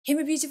Hey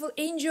my beautiful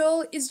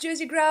angel, it's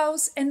Josie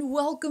Grouse and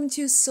welcome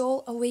to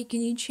Soul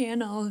Awakening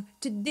channel.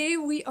 Today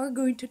we are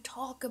going to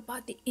talk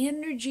about the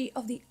energy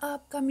of the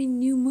upcoming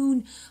new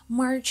moon,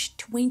 March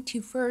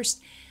 21st.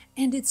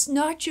 And it's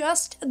not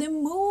just the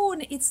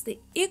moon, it's the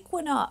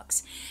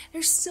equinox.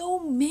 There's so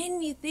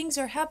many things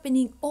are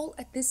happening all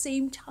at the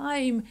same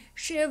time.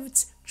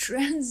 Shifts,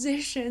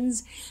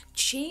 transitions,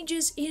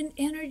 changes in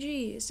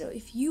energy. So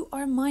if you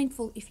are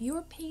mindful, if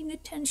you're paying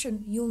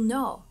attention, you'll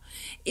know.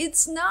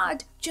 It's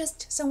not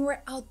just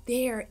somewhere out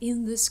there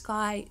in the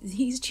sky.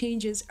 These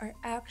changes are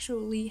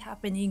actually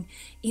happening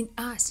in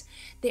us.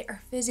 They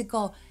are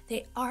physical,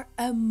 they are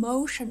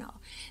emotional,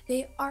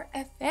 they are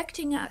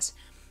affecting us.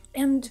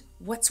 And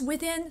what's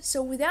within,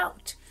 so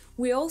without.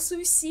 We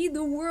also see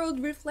the world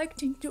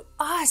reflecting to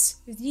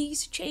us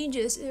these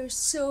changes. There's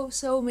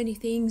so many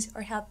things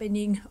are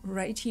happening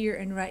right here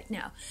and right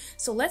now.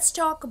 So let's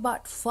talk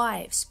about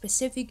 5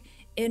 specific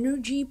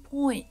energy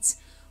points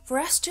for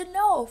us to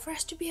know, for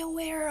us to be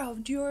aware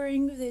of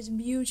during this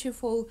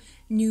beautiful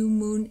new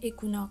moon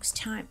equinox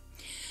time.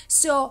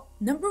 So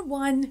number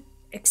 1,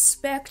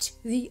 expect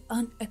the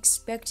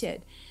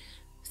unexpected.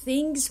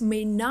 Things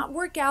may not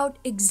work out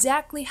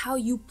exactly how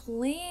you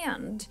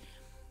planned.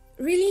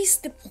 Release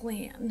the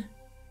plan.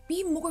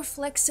 Be more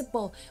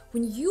flexible.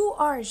 When you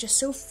are just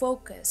so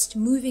focused,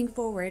 moving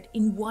forward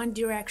in one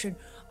direction,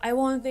 I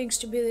want things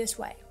to be this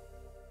way.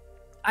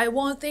 I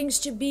want things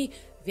to be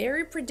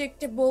very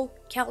predictable,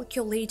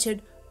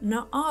 calculated.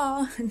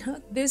 Nuh-uh,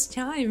 not this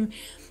time.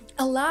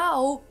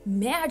 Allow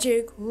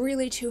magic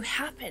really to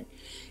happen.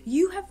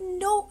 You have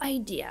no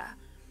idea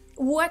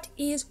what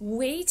is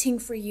waiting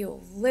for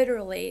you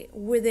literally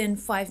within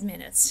 5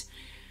 minutes.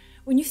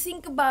 When you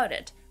think about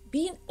it,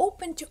 being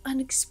open to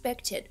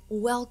unexpected,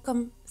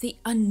 welcome the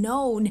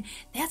unknown.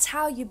 That's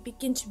how you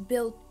begin to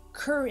build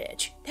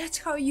courage. That's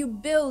how you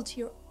build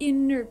your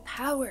inner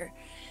power.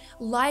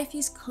 Life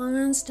is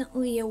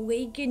constantly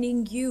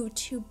awakening you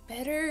to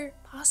better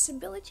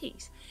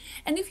possibilities.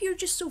 And if you're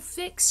just so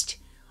fixed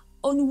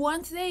on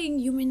one thing,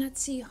 you may not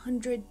see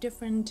 100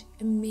 different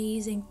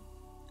amazing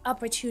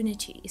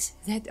opportunities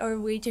that are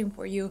waiting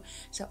for you.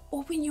 So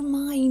open your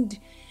mind,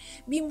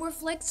 be more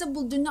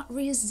flexible, do not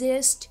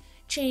resist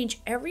change.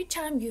 Every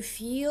time you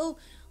feel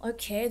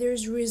okay,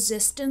 there's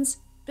resistance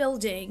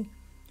building,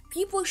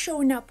 people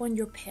showing up on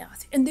your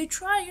path and they're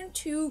trying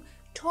to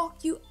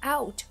talk you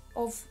out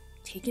of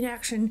taking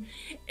action,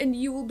 and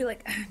you will be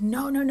like,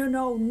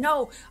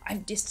 no,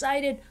 I've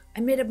decided,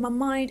 I made up my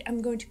mind,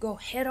 I'm going to go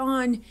head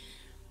on.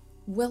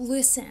 Well,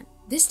 listen,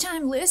 this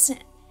time listen,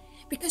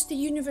 because the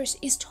universe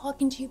is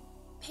talking to you.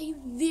 Pay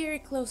very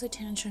close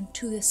attention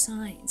to the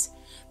signs.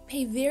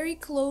 Pay very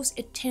close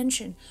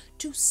attention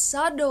to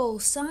subtle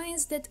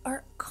signs that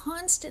are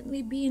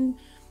constantly being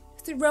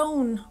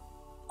thrown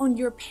on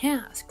your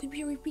path. Could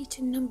be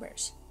repeated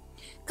numbers.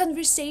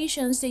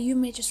 Conversations that you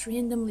may just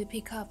randomly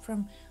pick up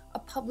from a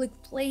public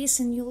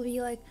place, and you'll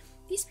be like,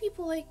 these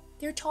people, like,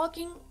 they're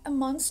talking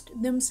amongst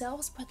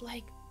themselves, but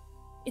like,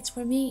 it's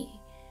for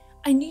me.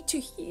 I need to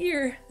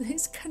hear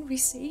this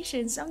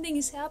conversation. Something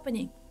is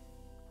happening.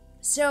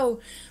 So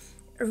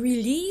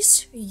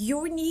release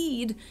your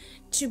need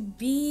to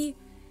be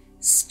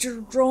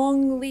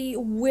strongly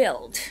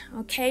willed,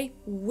 okay?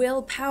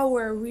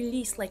 Willpower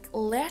release, like,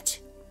 let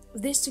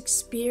this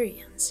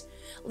experience,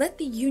 let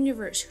the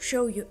universe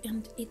show you,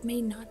 and it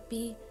may not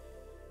be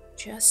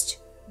just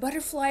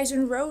butterflies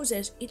and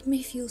roses. It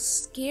may feel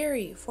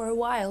scary for a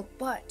while,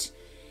 but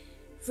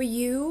for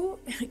you,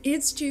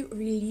 it's to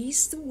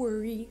release the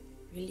worry,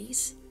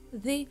 release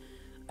the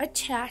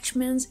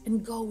attachments,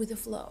 and go with the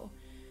flow.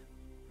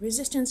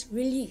 Resistance,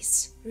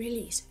 release,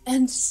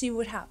 and see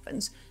what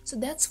happens. So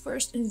that's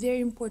first and very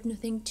important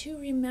thing to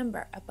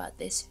remember about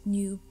this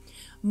new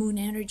moon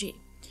energy.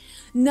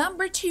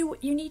 Number 2,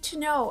 what you need to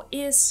know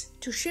is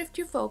to shift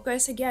your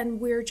focus. Again,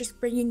 we're just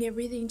bringing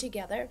everything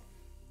together.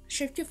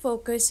 Shift your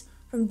focus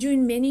from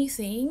doing many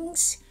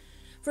things,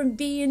 from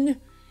being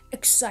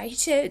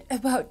excited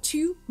about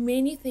too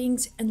many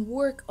things, and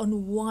work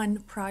on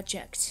one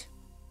project.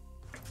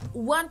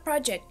 One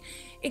project.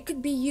 It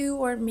could be you,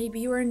 or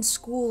maybe you're in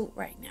school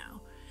right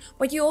now,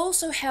 but you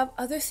also have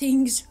other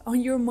things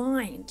on your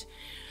mind,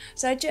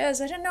 such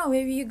as, I don't know,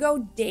 maybe you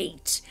go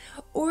date,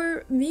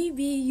 or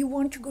maybe you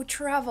want to go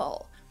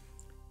travel.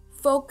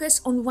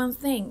 Focus on one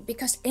thing,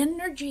 because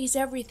energy is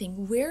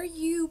everything. Where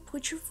you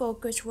put your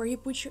focus, where you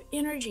put your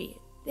energy,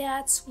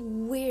 that's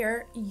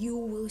where you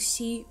will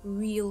see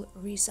real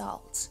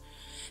results.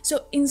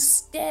 So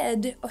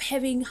instead of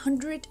having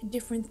 100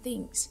 different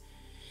things,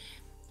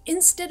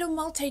 instead of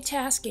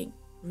multitasking,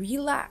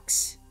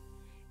 relax.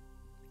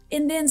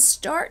 And then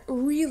start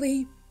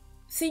really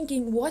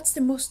thinking, what's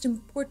the most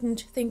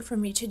important thing for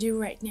me to do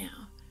right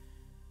now?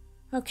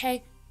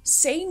 Okay?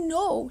 Say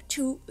no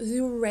to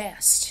the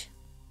rest.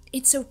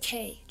 It's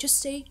okay.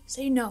 Just say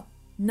no.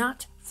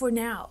 Not for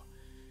now.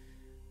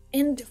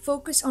 And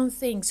focus on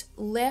things.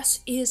 Less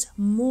is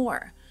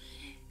more.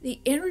 The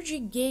energy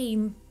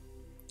game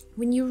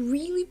when you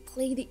really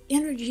play the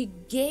energy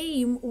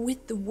game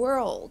with the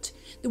world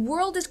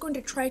is going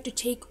to try to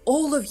take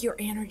all of your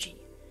energy.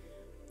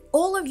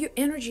 All of your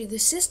energy. The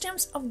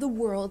systems of the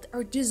world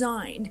are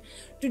designed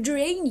to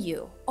drain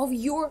you of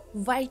your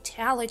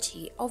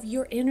vitality, of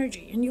your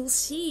energy, and you'll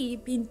see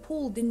being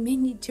pulled in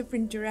many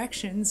different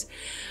directions.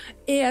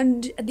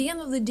 And at the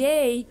end of the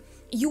day,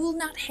 you will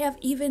not have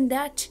even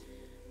that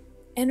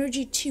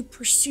energy to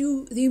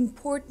pursue the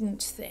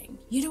important thing.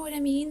 You know what I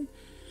mean?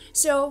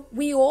 So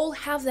we all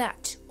have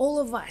that, all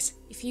of us.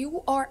 If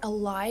you are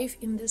alive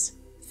in this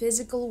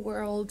physical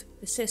world,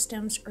 the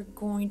systems are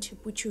going to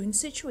put you in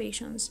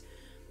situations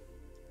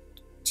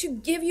to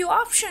give you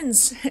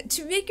options,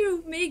 to make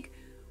you make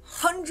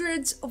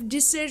hundreds of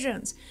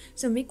decisions.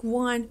 So make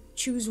one,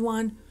 choose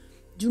one.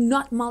 Do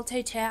not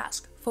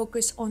multitask.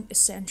 Focus on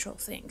essential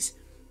things.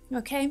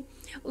 Okay,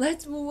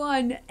 let's move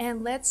on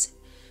and let's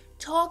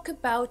talk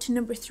about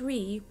number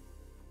 3.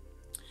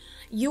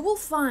 You will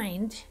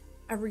find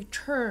a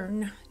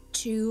return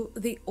to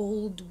the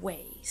old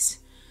ways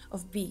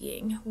of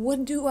being.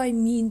 What do I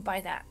mean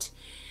by that?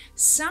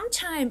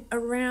 Sometime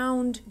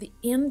around the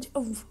end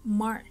of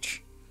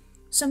March,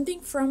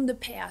 something from the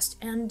past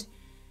and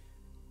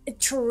a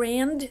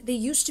trend that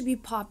used to be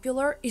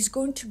popular is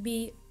going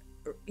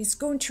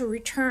to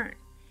return.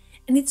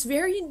 And it's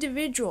very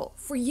individual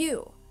for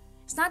you.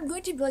 It's not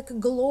going to be like a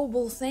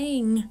global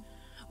thing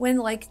when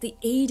like the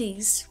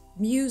 80s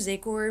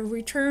music or a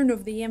return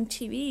of the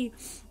MTV,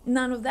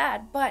 none of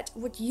that. But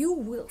what you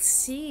will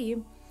see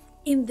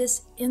in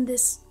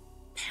this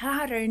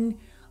pattern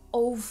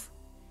of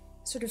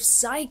sort of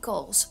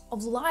cycles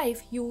of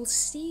life, you will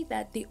see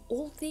that the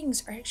old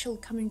things are actually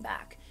coming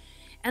back.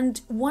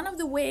 And one of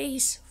the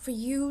ways for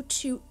you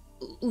to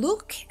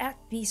look at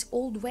these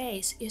old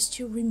ways is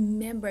to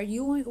remember.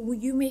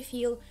 You may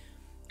feel,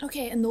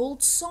 okay, an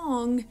old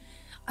song,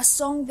 a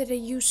song that I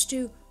used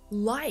to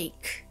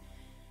like,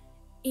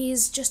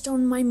 is just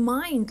on my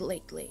mind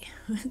lately.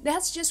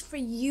 That's just for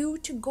you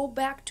to go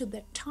back to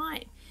that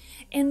time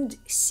and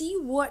see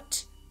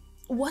what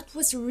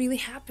was really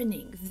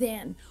happening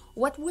then,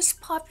 what was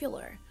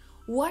popular,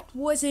 what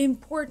was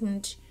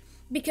important,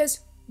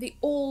 because the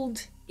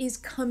old is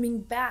coming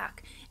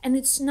back, and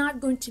it's not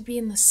going to be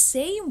in the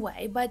same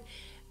way, but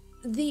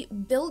the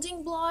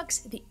building blocks,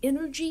 the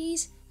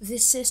energies, the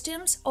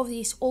systems of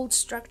these old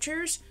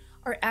structures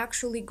are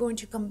actually going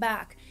to come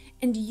back,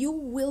 and you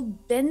will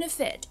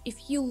benefit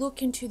if you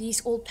look into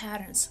these old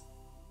patterns.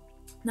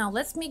 Now,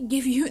 let me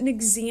give you an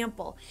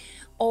example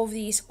of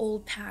these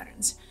old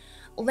patterns.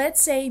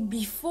 Let's say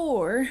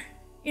before,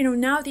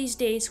 now these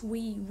days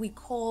we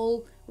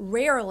call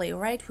rarely,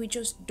 right? We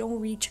just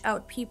don't reach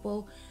out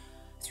people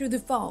through the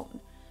phone,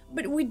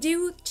 but we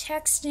do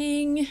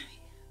texting,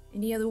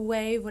 any other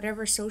way,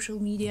 whatever,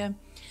 social media.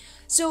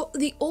 So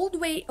the old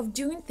way of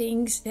doing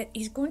things that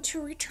is going to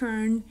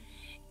return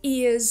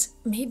is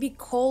maybe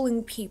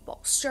calling people.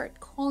 Start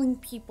calling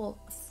people,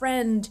 a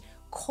friend,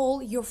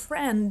 call your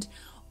friend,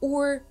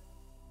 or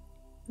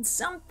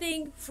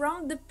something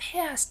from the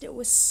past that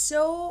was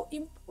so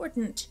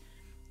important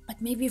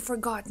but maybe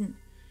forgotten,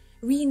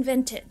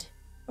 reinvented.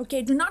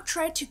 Okay, do not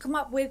try to come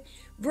up with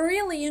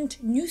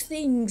brilliant new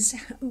things,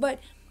 but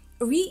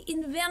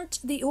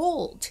reinvent the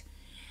old,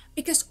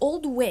 because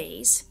old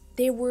ways,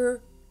 they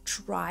were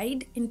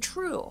tried and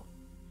true.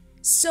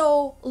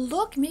 So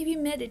look, maybe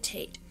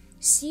meditate,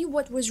 see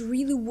what was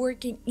really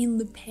working in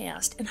the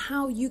past and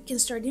how you can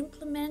start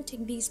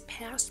implementing these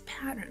past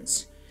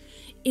patterns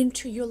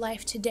into your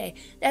life today.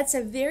 That's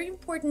a very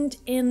important,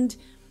 and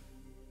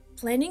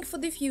planning for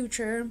the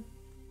future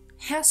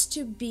has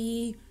to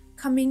be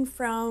coming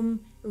from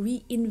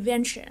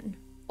reinvention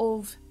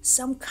of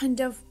some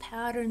kind of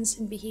patterns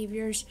and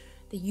behaviors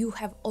that you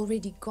have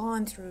already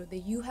gone through, that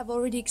you have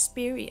already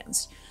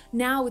experienced.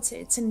 Now it's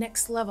a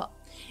next level.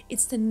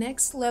 It's the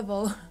next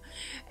level,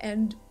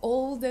 and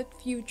all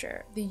that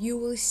future that you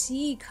will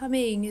see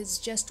coming is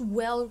just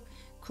well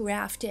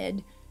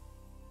crafted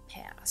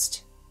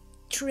past.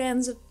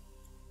 Trends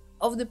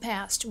of the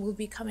past will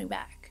be coming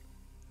back.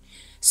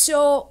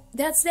 So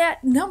that's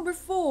that. Number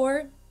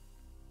 4,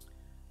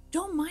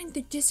 don't mind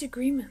the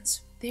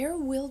disagreements. There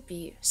will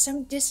be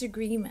some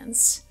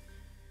disagreements,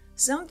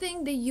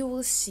 something that you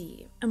will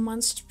see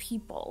amongst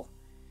people.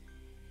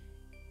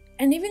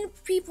 And even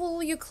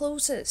people you're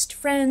closest,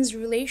 friends,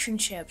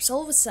 relationships,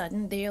 all of a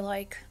sudden they're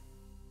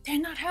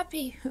not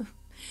happy.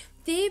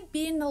 They've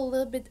been a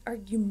little bit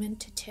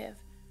argumentative.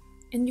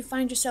 And you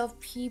find yourself,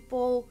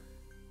 people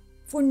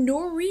for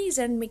no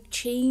reason may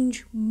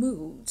change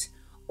moods,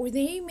 or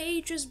they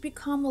may just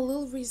become a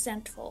little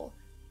resentful.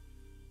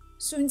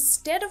 So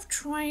instead of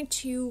trying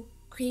to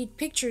create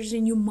pictures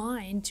in your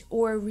mind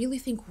or really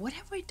think, what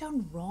have I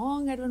done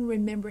wrong? I don't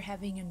remember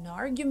having an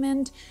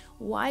argument.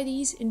 Why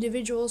these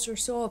individuals are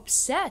so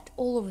upset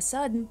all of a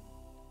sudden?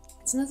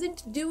 It's nothing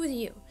to do with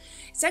you.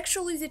 It's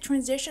actually the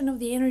transition of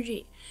the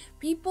energy.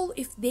 People,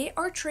 if they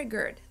are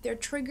triggered, they're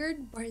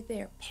triggered by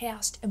their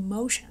past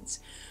emotions.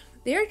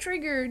 They're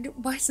triggered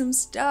by some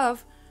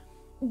stuff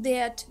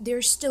that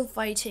they're still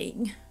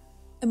fighting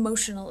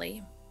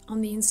emotionally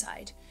on the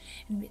inside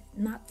and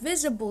not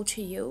visible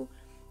to you.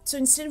 So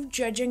instead of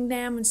judging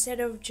them, instead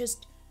of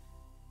just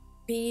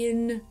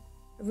being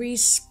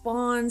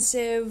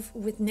responsive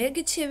with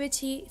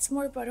negativity, it's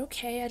more about,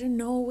 okay, I don't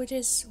know what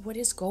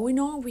is going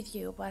on with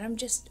you, but I'm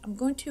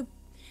going to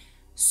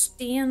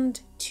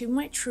stand to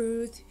my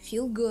truth,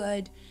 feel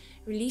good,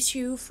 release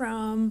you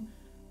from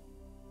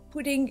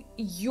putting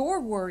your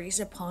worries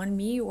upon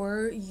me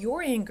or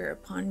your anger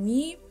upon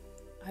me.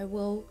 I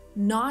will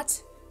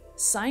not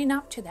sign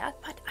up to that,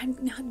 but I'm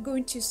not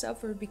going to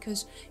suffer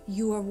because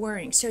you are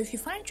worrying. So if you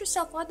find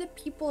yourself other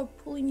people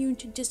are pulling you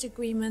into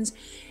disagreements,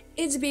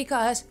 it's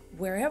because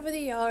wherever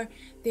they are,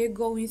 they're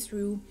going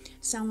through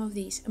some of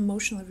these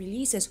emotional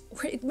releases.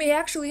 Or it may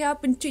actually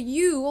happen to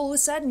you. All of a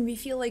sudden we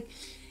feel like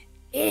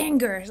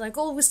anger, like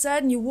all of a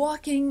sudden you're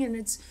walking and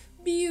it's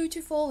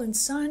beautiful and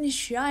sun is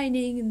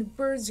shining and the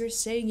birds are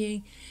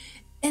singing,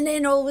 and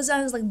then all of a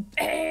sudden it's like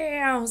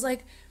bam, it's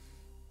like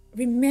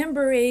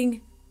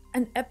remembering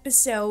an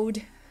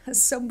episode,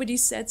 somebody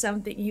said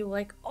something, you're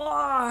like,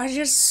 oh, I'm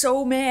just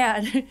so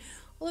mad.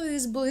 All of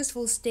this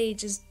blissful state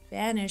just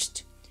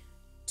vanished.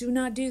 Do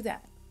not do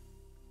that.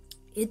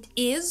 It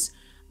is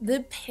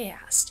the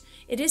past.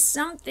 It is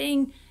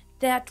something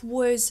that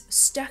was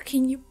stuck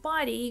in your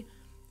body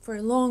for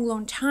a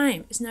long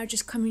time. It's now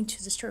just coming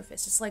to the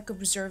surface. It's like,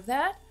 observe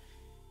that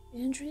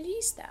and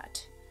release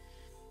that.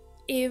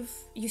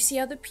 If you see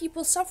other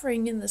people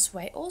suffering in this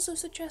way, also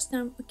suggest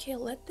them, okay,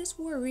 let this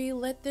worry,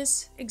 let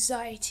this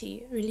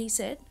anxiety, release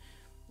it,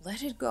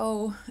 let it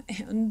go,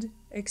 and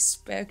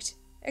expect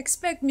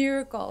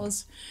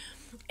miracles.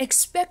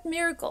 Expect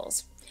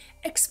miracles.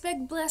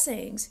 Expect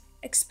blessings.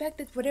 Expect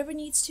that whatever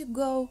needs to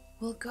go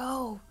will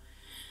go.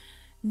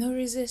 No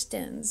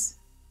resistance,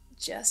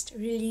 just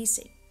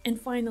releasing. And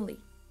finally,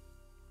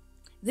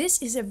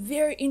 this is a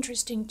very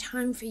interesting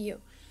time for you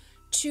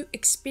to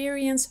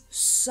experience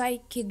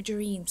psychic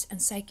dreams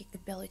and psychic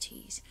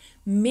abilities.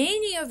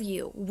 Many of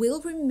you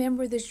will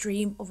remember this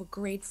dream of a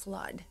great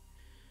flood.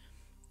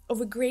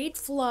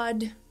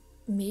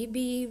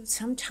 Maybe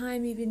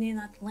sometime even in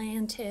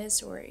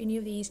Atlantis or any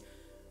of these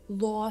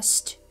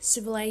lost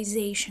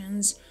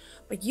civilizations,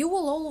 but you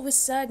will all of a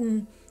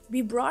sudden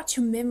be brought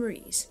to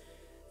memories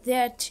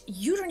that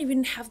you don't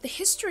even have the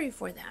history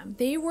for them.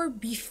 They were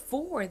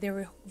before, they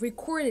were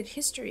recorded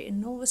history,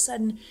 and all of a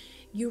sudden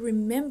you're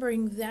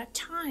remembering that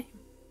time.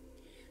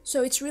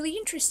 So it's really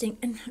interesting,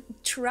 and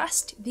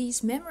trust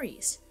these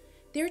memories.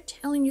 They're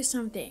telling you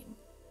something.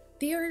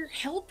 They're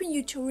helping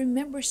you to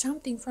remember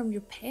something from your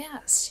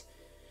past.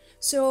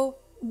 So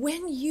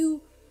when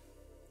you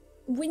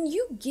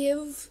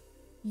give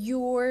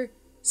your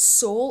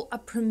soul a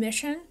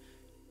permission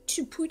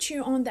to put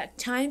you on that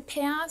time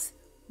path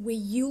where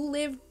you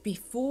lived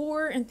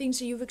before and things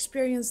that you've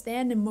experienced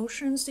then,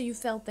 emotions that you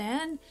felt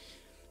then,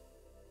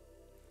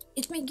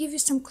 it may give you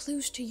some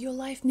clues to your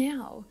life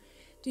now,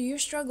 to your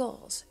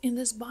struggles in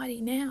this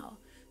body now,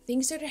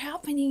 things that are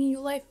happening in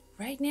your life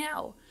right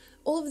now,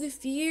 all of the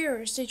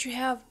fears that you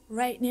have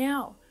right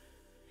now.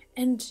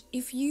 And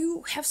if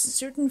you have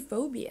certain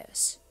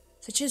phobias,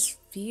 such as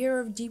fear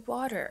of deep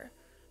water,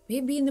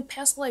 maybe in the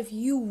past life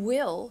you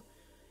will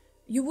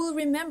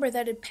remember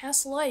that a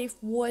past life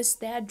was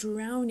that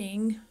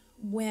drowning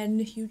when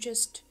you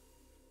just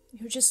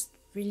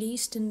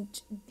released,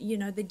 and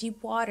the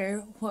deep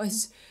water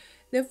was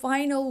the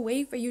final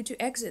way for you to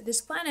exit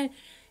this planet.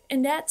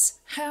 And that's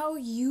how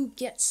you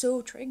get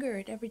so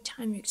triggered every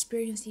time you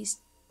experience these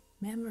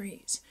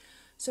memories.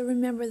 So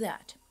remember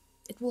that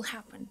it will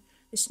happen.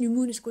 This new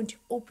moon is going to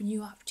open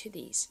you up to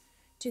these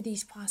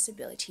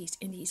possibilities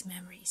and these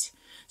memories.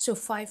 So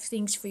 5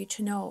 things for you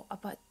to know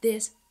about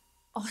this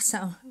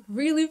awesome,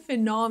 really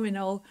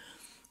phenomenal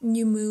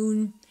new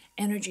moon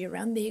energy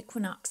around the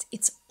equinox.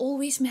 It's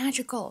always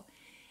magical.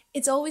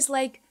 It's always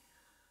like,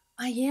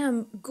 I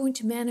am going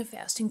to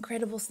manifest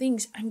incredible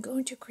things. I'm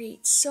going to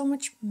create so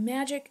much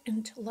magic,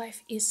 and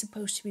life is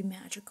supposed to be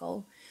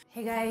magical.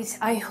 Hey guys,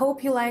 I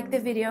hope you liked the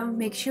video.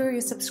 Make sure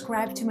you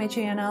subscribe to my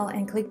channel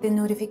and click the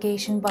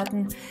notification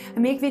button. I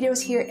make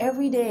videos here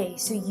every day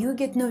so you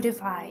get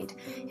notified,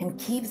 and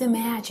keep the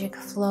magic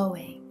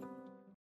flowing.